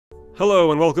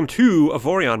Hello and welcome to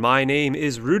Avorion. My name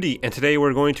is Rudy, and today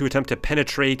we're going to attempt to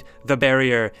penetrate the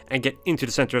barrier and get into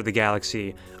the center of the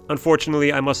galaxy.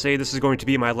 Unfortunately, I must say this is going to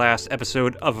be my last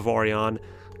episode of Avorion,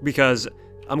 because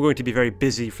I'm going to be very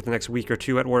busy for the next week or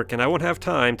two at work, and I won't have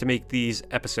time to make these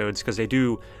episodes because they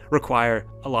do require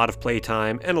a lot of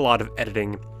playtime and a lot of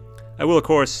editing. I will, of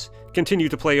course, continue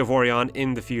to play Avorion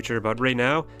in the future, but right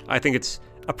now, I think it's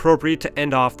appropriate to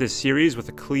end off this series with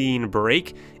a clean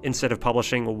break instead of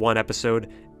publishing one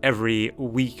episode every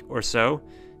week or so.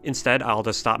 Instead, I'll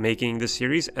just stop making this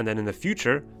series, and then in the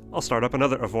future, I'll start up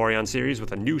another Avorion series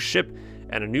with a new ship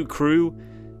and a new crew,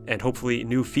 and hopefully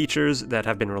new features that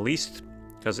have been released,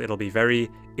 because it'll be very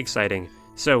exciting.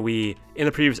 So in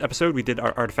the previous episode, we did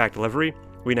our artifact delivery.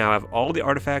 We now have all the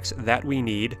artifacts that we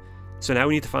need, so now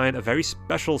we need to find a very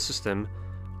special system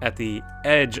at the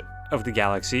edge of the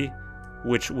galaxy,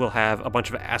 which will have a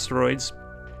bunch of asteroids,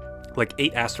 like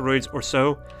 8 asteroids or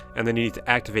so, and then you need to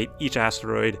activate each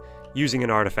asteroid using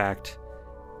an artifact,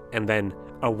 and then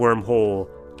a wormhole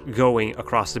going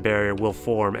across the barrier will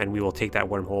form, and we will take that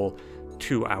wormhole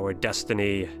to our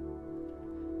destiny.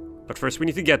 But first we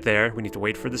need to get there. We need to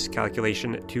wait for this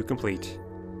calculation to complete.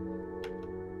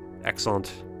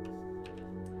 Excellent.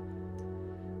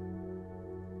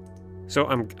 So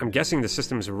I'm guessing the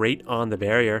system's right on the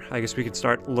barrier. I guess we could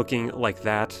start looking like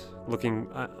that.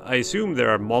 I assume there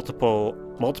are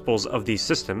multiples of the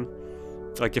system.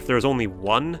 Like if there's only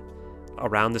one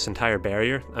around this entire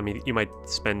barrier, I mean, you might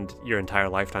spend your entire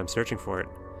lifetime searching for it,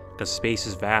 because space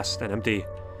is vast and empty.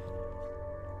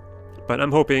 But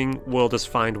I'm hoping we'll just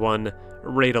find one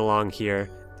right along here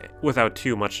without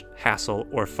too much hassle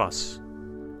or fuss.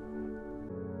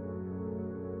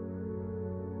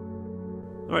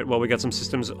 Alright, well, we got some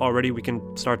systems already we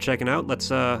can start checking out.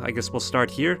 Let's, I guess we'll start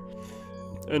here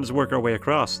and just work our way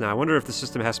across. Now, I wonder if the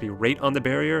system has to be right on the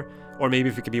barrier, or maybe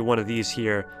if it could be one of these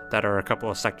here that are a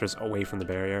couple of sectors away from the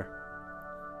barrier.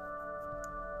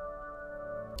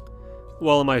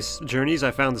 Well, in my journeys,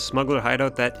 I found the smuggler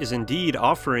hideout that is indeed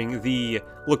offering the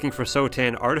Looking for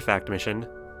Sotan artifact mission.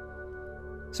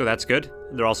 So that's good.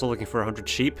 They're also looking for 100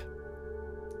 sheep.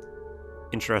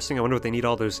 Interesting. I wonder what they need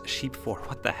all those sheep for.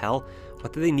 What the hell?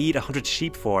 What do they need 100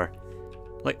 sheep for?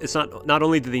 Like, it's not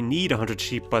only do they need 100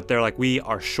 sheep, but they're like, we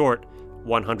are short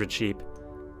 100 sheep.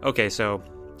 Okay, so,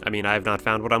 I mean, I have not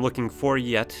found what I'm looking for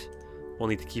yet. We'll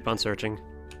need to keep on searching.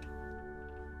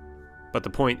 But the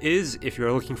point is, if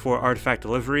you're looking for artifact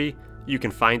delivery, you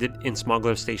can find it in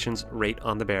smuggler stations right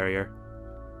on the barrier.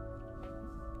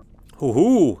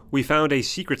 Hoo-hoo! We found a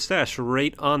secret stash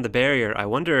right on the barrier. I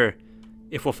wonder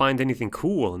if we'll find anything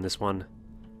cool in this one.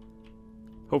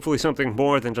 Hopefully something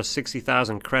more than just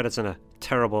 60,000 credits and a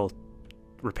terrible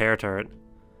repair turret.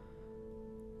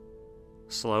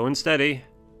 Slow and steady.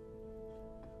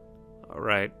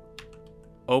 Alright.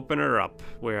 Open her up.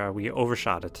 Where are we?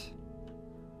 Overshot it.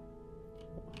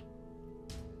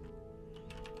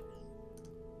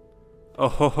 Oh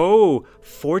ho ho!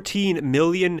 14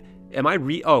 million... Am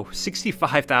I Oh,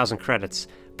 65,000 credits.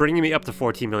 Bringing me up to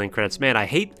 14 million credits. Man, I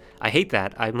hate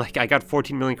that. I'm like, I got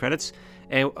 14 million credits,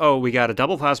 and oh, we got a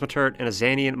double plasma turret and a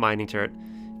Xanian mining turret.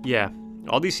 Yeah,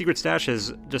 all these secret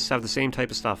stashes just have the same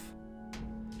type of stuff.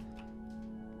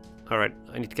 Alright,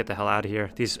 I need to get the hell out of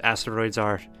here. These asteroids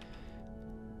are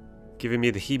giving me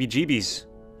the heebie-jeebies.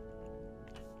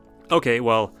 Okay,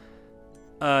 well,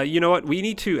 you know what? We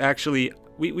need to actually...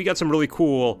 We got some really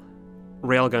cool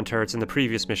railgun turrets in the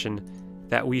previous mission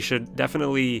that we should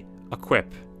definitely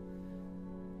equip.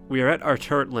 We are at our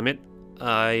turret limit.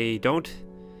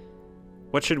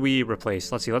 What should we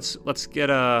replace? Let's see. Let's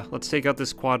take out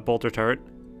this quad bolter turret.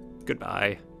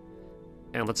 Goodbye.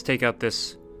 And let's take out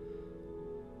this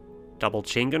double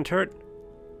chain gun turret.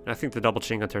 I think the double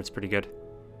chain gun turret's pretty good.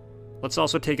 Let's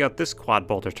also take out this quad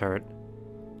bolter turret.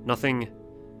 Nothing.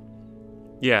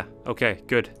 Yeah. Okay.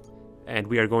 Good. And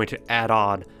we are going to add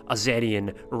on a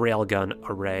Xanian railgun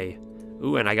array.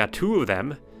 Ooh, and I got 2 of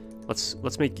them.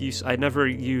 Let's make use. I never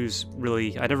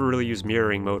really use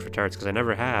mirroring mode for turrets because I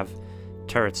never have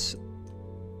turrets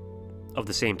of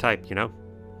the same type, you know.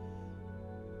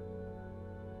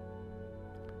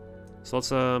 So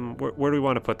let's where do we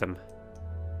want to put them?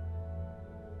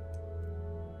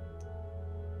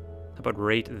 How about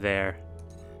right there?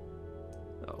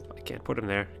 Oh, I can't put them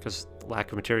there because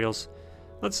lack of materials.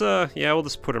 Let's yeah, we'll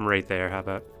just put them right there. How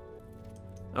about?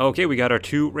 Okay, we got our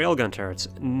 2 railgun turrets.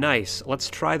 Nice. Let's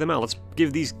try them out. Let's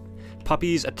give these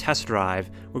puppies a test drive.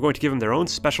 We're going to give them their own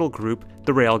special group,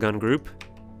 the railgun group.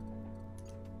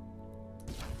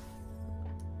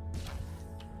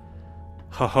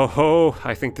 Ho ho ho,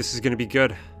 I think this is going to be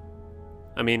good.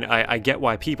 I mean, I get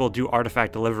why people do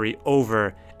artifact delivery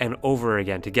over and over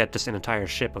again to get just an entire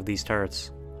ship of these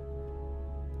turrets.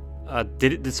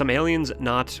 Did some aliens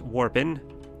not warp in,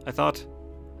 I thought?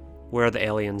 Where are the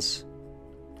aliens?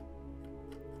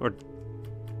 Or...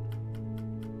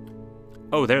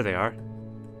 oh, there they are.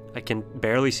 I can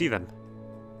barely see them.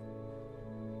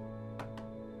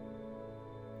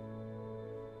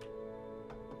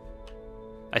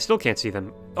 I still can't see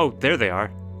them. Oh, there they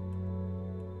are.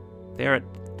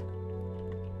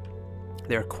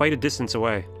 They're quite a distance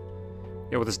away.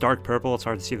 Yeah, with this dark purple, it's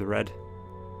hard to see the red.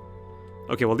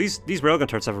 Okay, well these railgun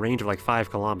turrets have a range of like 5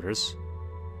 kilometers.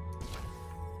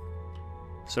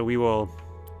 So we will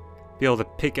be able to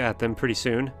pick at them pretty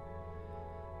soon.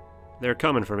 They're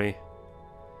coming for me.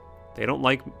 They don't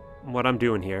like what I'm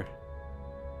doing here.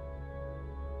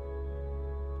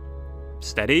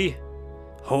 Steady.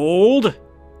 Hold.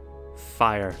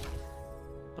 Fire.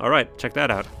 Alright, check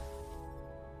that out.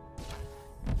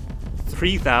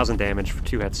 3,000 damage for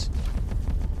 2 hits.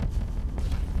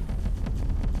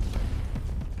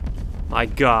 My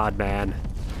god, man.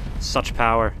 Such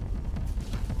power.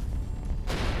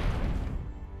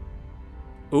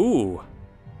 Ooh.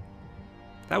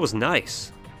 That was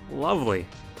nice. Lovely.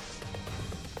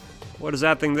 What is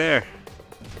that thing there?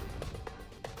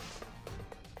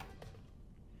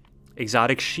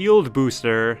 Exotic shield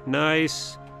booster.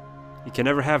 Nice. You can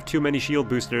never have too many shield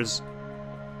boosters.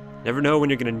 Never know when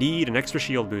you're gonna need an extra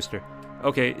shield booster.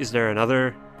 Okay, is there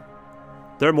another...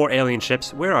 there are more alien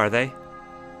ships. Where are they?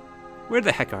 Where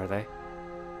the heck are they?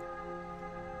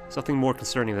 Something more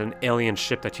concerning than an alien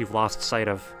ship that you've lost sight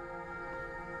of.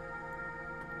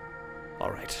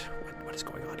 Alright, what is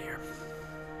going on here?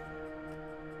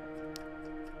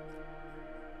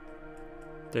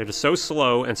 They're just so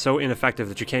slow and so ineffective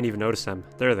that you can't even notice them.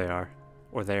 There they are.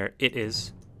 Or there it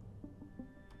is.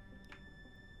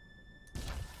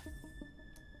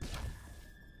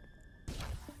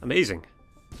 Amazing.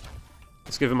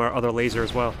 Let's give him our other laser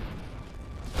as well.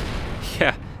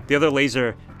 Yeah, the other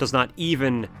laser does not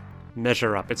even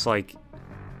measure up. It's like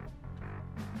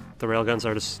the railguns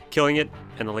are just killing it,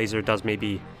 and the laser does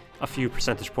maybe a few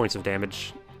percentage points of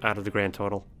damage out of the grand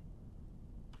total.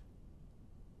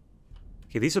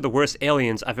 Okay, these are the worst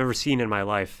aliens I've ever seen in my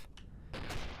life.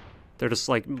 They're just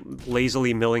like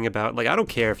lazily milling about. Like, I don't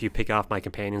care if you pick off my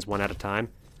companions one at a time.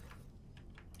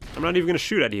 I'm not even gonna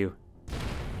shoot at you.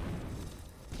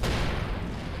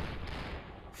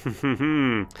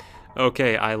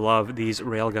 Okay, I love these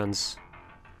railguns.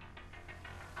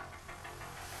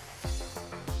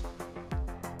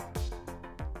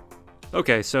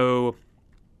 Okay, so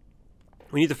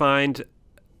we still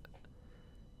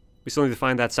need to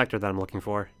find that sector that I'm looking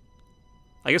for.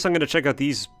 I guess I'm gonna check out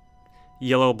these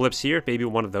yellow blips here. Maybe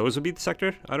one of those would be the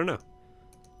sector? I don't know.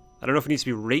 I don't know if it needs to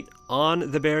be right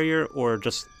on the barrier or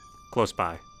just close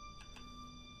by.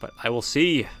 But I will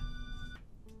see.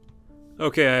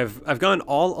 Okay, I've gone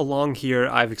all along here.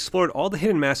 I've explored all the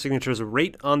hidden mass signatures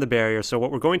right on the barrier. So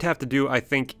what we're going to have to do, I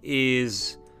think,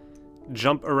 is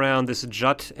jump around this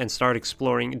jut and start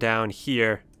exploring down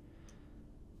here.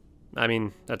 I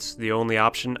mean, that's the only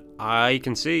option I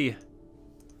can see.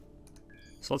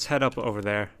 So let's head up over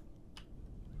there.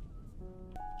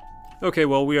 Okay,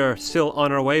 well, we are still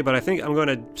on our way, but I think I'm going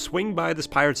to swing by this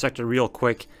pirate sector real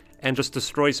quick and just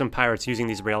destroy some pirates using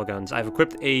these railguns. I've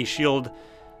equipped a shield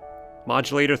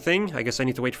modulator thing. I guess I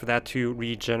need to wait for that to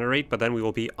regenerate, but then we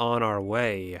will be on our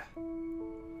way.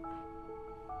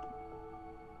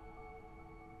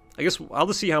 I guess I'll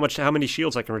just see how many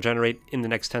shields I can regenerate in the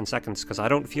next 10 seconds, because I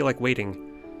don't feel like waiting.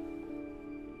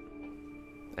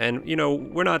 And, you know,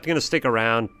 we're not going to stick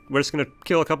around. We're just going to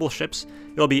kill a couple of ships.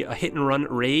 It'll be a hit-and-run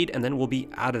raid, and then we'll be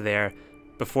out of there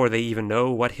before they even know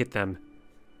what hit them.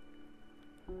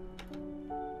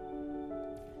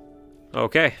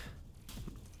 Okay.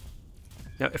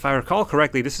 Now, if I recall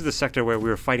correctly, this is the sector where we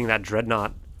were fighting that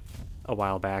dreadnought a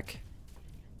while back.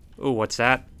 Ooh, what's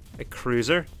that? A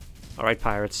cruiser? Alright,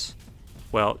 pirates.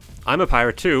 Well, I'm a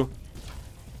pirate too.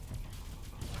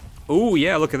 Ooh,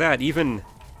 yeah, look at that. Even...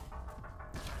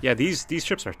 yeah, these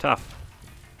ships are tough.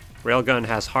 Railgun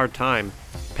has hard time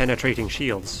penetrating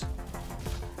shields.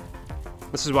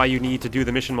 This is why you need to do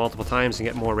the mission multiple times and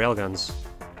get more railguns.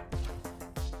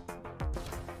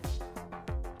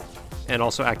 And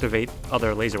also activate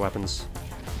other laser weapons.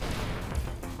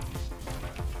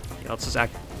 Yeah,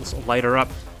 let's light her up.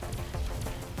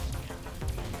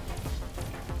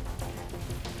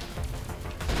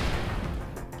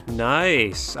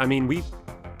 Nice. I mean,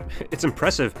 it's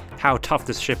impressive how tough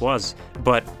this ship was,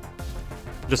 but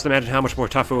just imagine how much more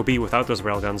tough it would be without those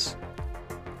railguns.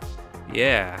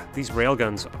 Yeah, these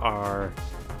railguns are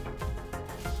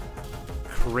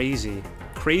crazy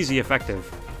effective.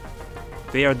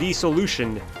 They are the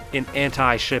solution in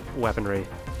anti-ship weaponry.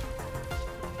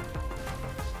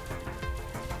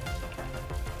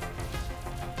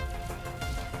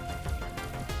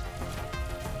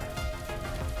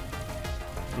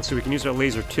 And so we can use our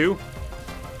laser too.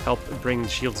 Help bring the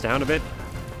shields down a bit.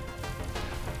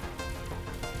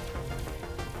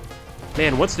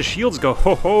 Man, once the shields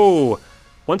go,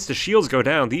 once the shields go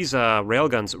down, these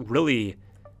railguns really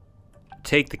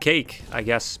take the cake, I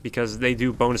guess, because they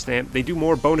do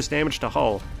more bonus damage to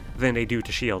hull than they do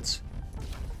to shields.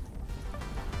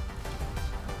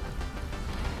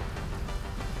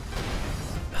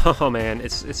 Oh man,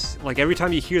 it's like every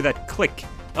time you hear that click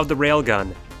of the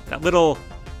railgun, that little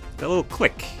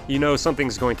click, you know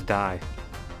something's going to die.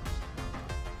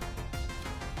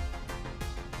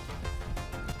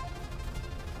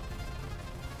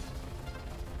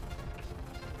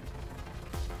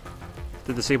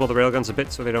 To disable the railguns a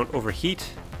bit so they don't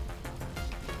overheat.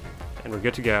 And we're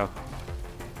good to go.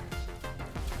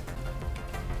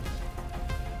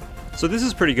 So this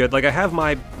is pretty good. Like, I have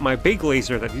my big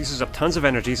laser that uses up tons of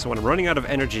energy, so when I'm running out of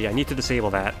energy, I need to disable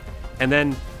that. And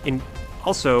then,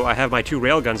 also, I have my 2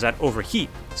 railguns that overheat,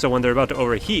 so when they're about to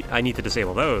overheat, I need to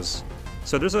disable those.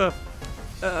 So there's a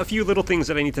few little things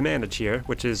that I need to manage here,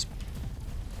 which is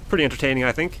pretty entertaining,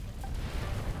 I think.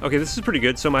 Okay, this is pretty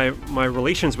good. So my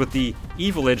relations with the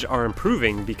Evilage are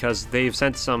improving because they've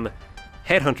sent some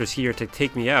headhunters here to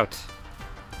take me out.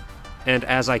 And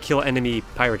as I kill enemy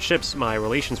pirate ships, my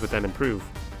relations with them improve.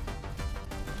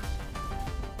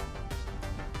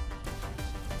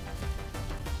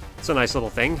 It's a nice little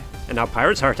thing. And now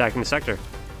pirates are attacking the sector.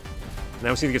 Now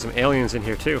we just need to get some aliens in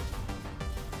here too.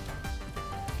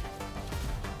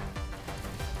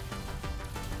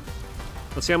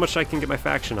 Let's see how much I can get my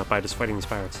faction up by just fighting these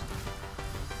pirates.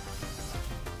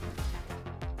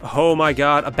 Oh my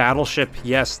god, a battleship.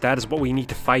 Yes, that is what we need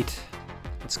to fight.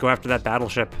 Let's go after that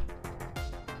battleship.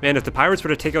 Man, if the pirates were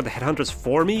to take out the headhunters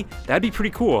for me, that'd be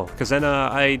pretty cool, because then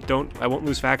I won't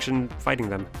lose faction fighting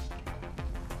them.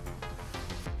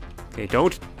 Okay,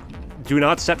 do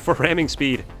not set for ramming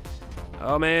speed.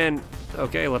 Oh man.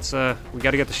 Okay, let's we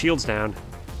gotta get the shields down.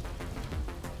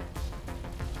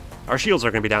 Our shields are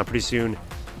gonna be down pretty soon,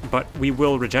 but we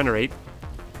will regenerate.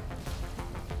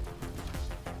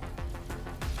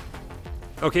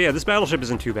 Okay, yeah, this battleship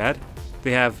isn't too bad.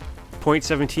 They have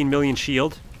 0.17 million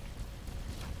shield.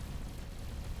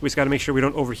 We just gotta make sure we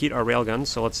don't overheat our railguns,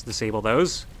 so let's disable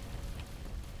those.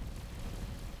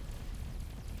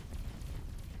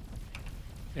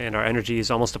 And our energy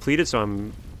is almost depleted, so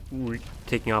I'm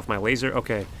taking off my laser.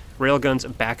 Okay, railguns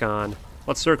back on.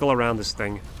 Let's circle around this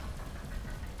thing.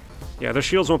 Yeah, their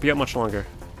shields won't be up much longer.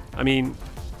 I mean,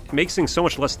 it makes things so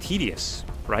much less tedious,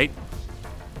 right?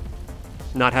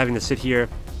 Not having to sit here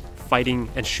fighting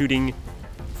and shooting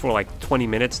for like 20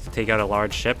 minutes to take out a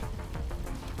large ship.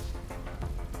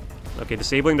 Okay,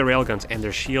 disabling the railguns, and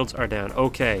their shields are down.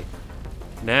 Okay,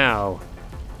 now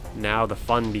the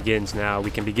fun begins. Now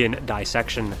we can begin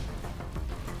dissection.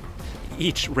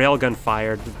 Each railgun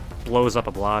fired blows up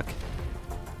a block.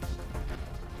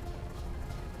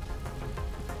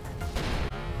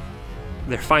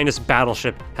 Their finest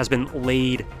battleship has been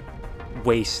laid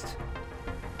waste.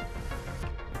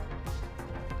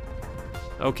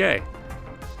 Okay.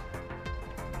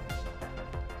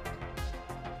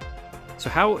 So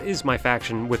how is my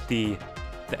faction with the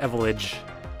Evilage?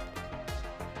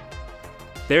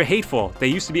 They're hateful. They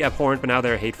used to be abhorrent, but now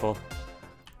they're hateful.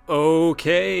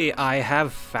 Okay, I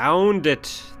have found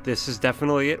it. This is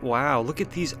definitely it. Wow, look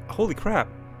at these. Holy crap.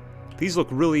 These look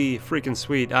really freaking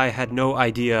sweet. I had no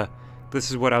idea this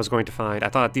is what I was going to find. I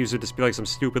thought these would just be like some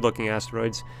stupid looking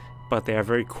asteroids, but they are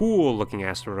very cool looking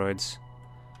asteroids.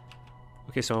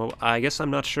 Okay, so I guess I'm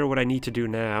not sure what I need to do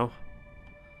now.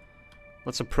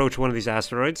 Let's approach one of these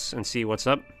asteroids and see what's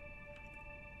up.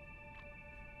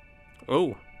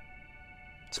 Oh,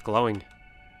 it's glowing.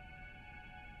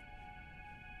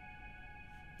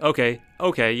 Okay,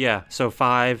 yeah. So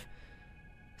 5,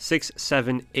 6,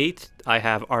 7, 8. I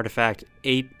have artifact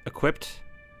 8 equipped.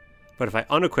 But if I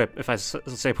unequip, if I,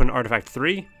 let's say, put an artifact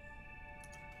 3,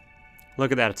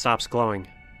 look at that, it stops glowing.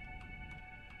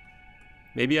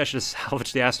 Maybe I should just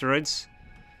salvage the asteroids?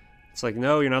 It's like,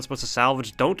 no, you're not supposed to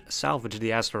salvage. Don't salvage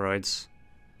the asteroids.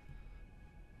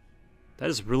 That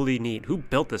is really neat. Who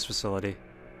built this facility?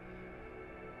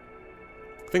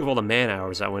 Think of all the man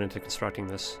hours that went into constructing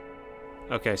this.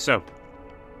 Okay, so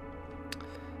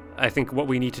I think what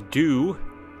we need to do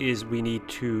is we need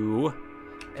to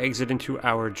exit into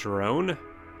our drone.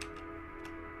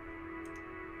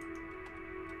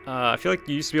 I feel like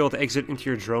you used to be able to exit into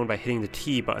your drone by hitting the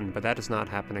T button, but that is not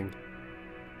happening.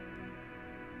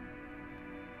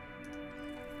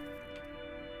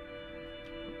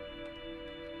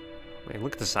 Man,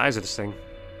 look at the size of this thing.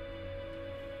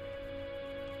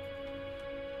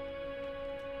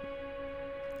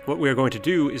 What we're going to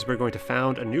do is we're going to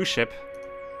found a new ship.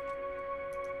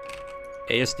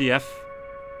 ASDF.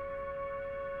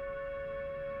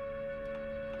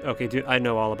 Okay, dude, I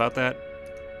know all about that.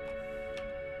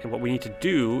 And what we need to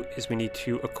do is we need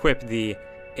to equip the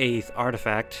 8th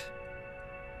artifact.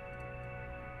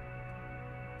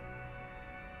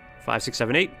 5, 6,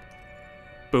 7, 8.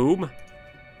 Boom.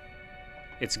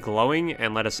 It's glowing,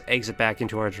 and let us exit back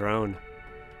into our drone.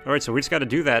 Alright, so we just got to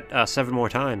do that 7 more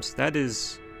times. That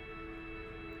is...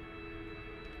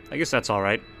 I guess that's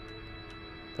alright.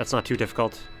 That's not too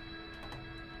difficult.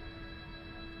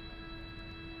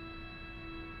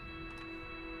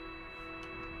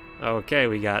 Okay,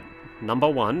 we got number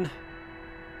 1.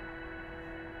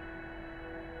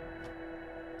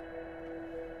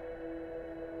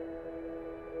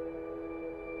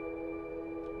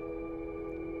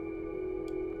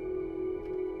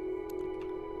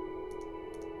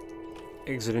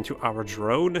 Exit into our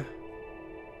drone.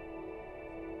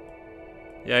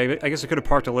 Yeah, I guess I could have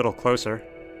parked a little closer.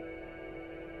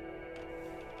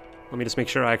 Let me just make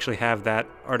sure I actually have that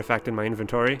artifact in my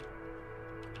inventory.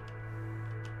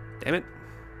 Damn it.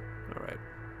 Alright.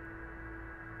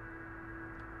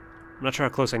 I'm not sure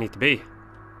how close I need to be.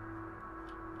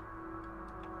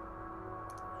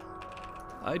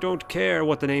 I don't care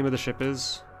what the name of the ship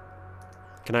is.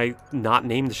 Can I not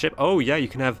name the ship? Oh yeah, you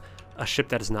can have a ship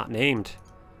that is not named.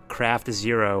 Craft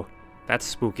 0. That's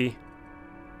spooky.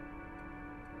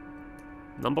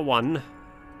 Number 1.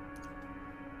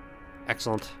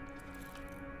 Excellent.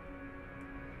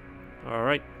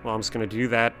 Alright, well I'm just going to do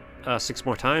that 6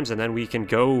 more times and then we can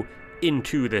go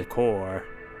into the core.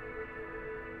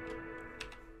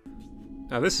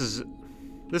 Now this is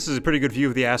a pretty good view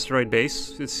of the asteroid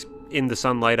base. It's in the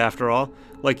sunlight after all.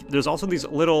 Like, there's also these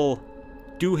little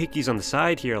doohickeys on the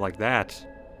side here like that.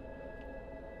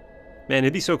 Man,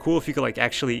 it'd be so cool if you could like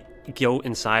actually go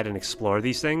inside and explore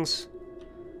these things.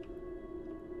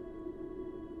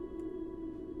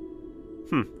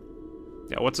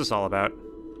 Yeah, what's this all about?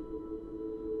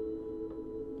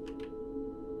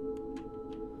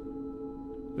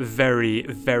 Very,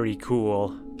 very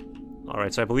cool.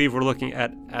 Alright, so I believe we're looking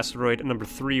at asteroid number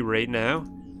 3 right now.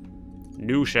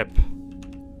 New ship.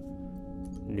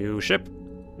 New ship.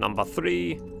 Number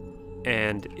 3.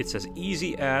 And it's as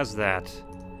easy as that.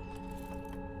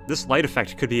 This light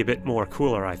effect could be a bit more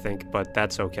cooler, I think, but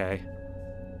that's okay.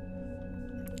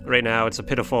 Right now, it's a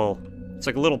pitiful... It's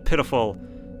like a little pitiful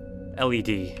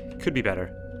LED. Could be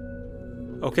better.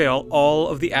 Okay, all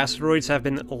of the asteroids have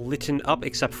been lit up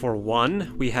except for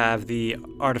one. We have the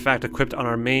artifact equipped on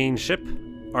our main ship.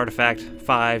 Artifact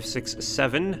 5, 6,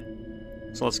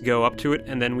 7. So let's go up to it,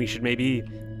 and then we should maybe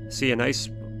see a nice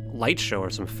light show or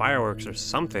some fireworks or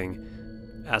something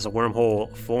as a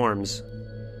wormhole forms.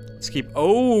 Let's keep...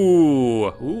 Oh!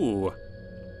 Ooh.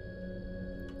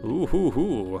 Ooh, hoo,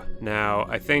 hoo. Now,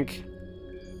 I think...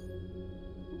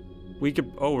 we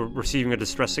could... Oh, we're receiving a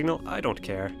distress signal? I don't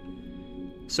care.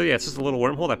 So yeah, it's just a little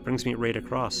wormhole that brings me right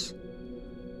across.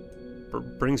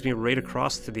 Brings me right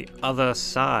across to the other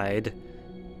side.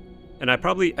 And I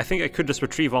think I could just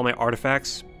retrieve all my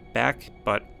artifacts back,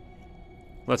 but...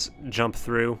 let's jump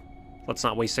through. Let's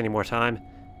not waste any more time.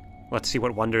 Let's see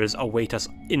what wonders await us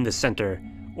in the center.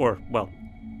 Or, well,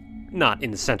 not in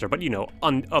the center, but, you know,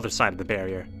 on the other side of the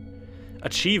barrier.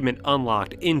 Achievement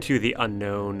unlocked into the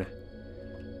unknown.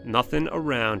 Nothing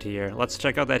around here. Let's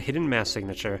check out that hidden mass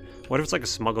signature. What if it's like a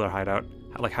smuggler hideout?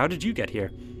 Like, how did you get here?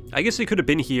 I guess they could have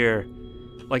been here...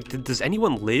 Like, does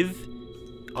anyone live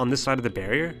on this side of the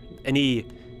barrier? Any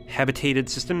habitated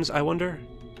systems, I wonder?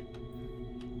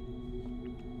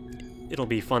 It'll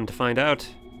be fun to find out.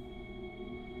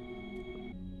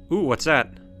 Ooh, what's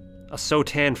that? A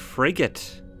Sotan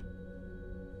frigate.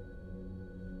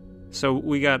 So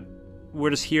we're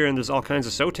just here and there's all kinds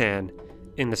of Sotan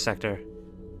in the sector.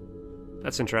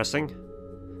 That's interesting.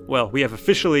 Well, we have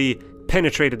officially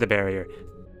penetrated the barrier.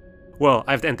 Well,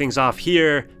 I have to end things off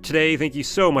here today. Thank you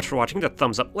so much for watching. Hit that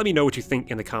thumbs up. Let me know what you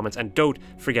think in the comments, and don't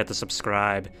forget to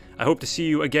subscribe. I hope to see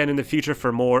you again in the future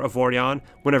for more Avorion,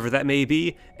 whenever that may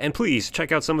be, and please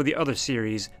check out some of the other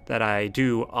series that I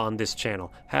do on this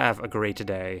channel. Have a great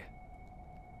day.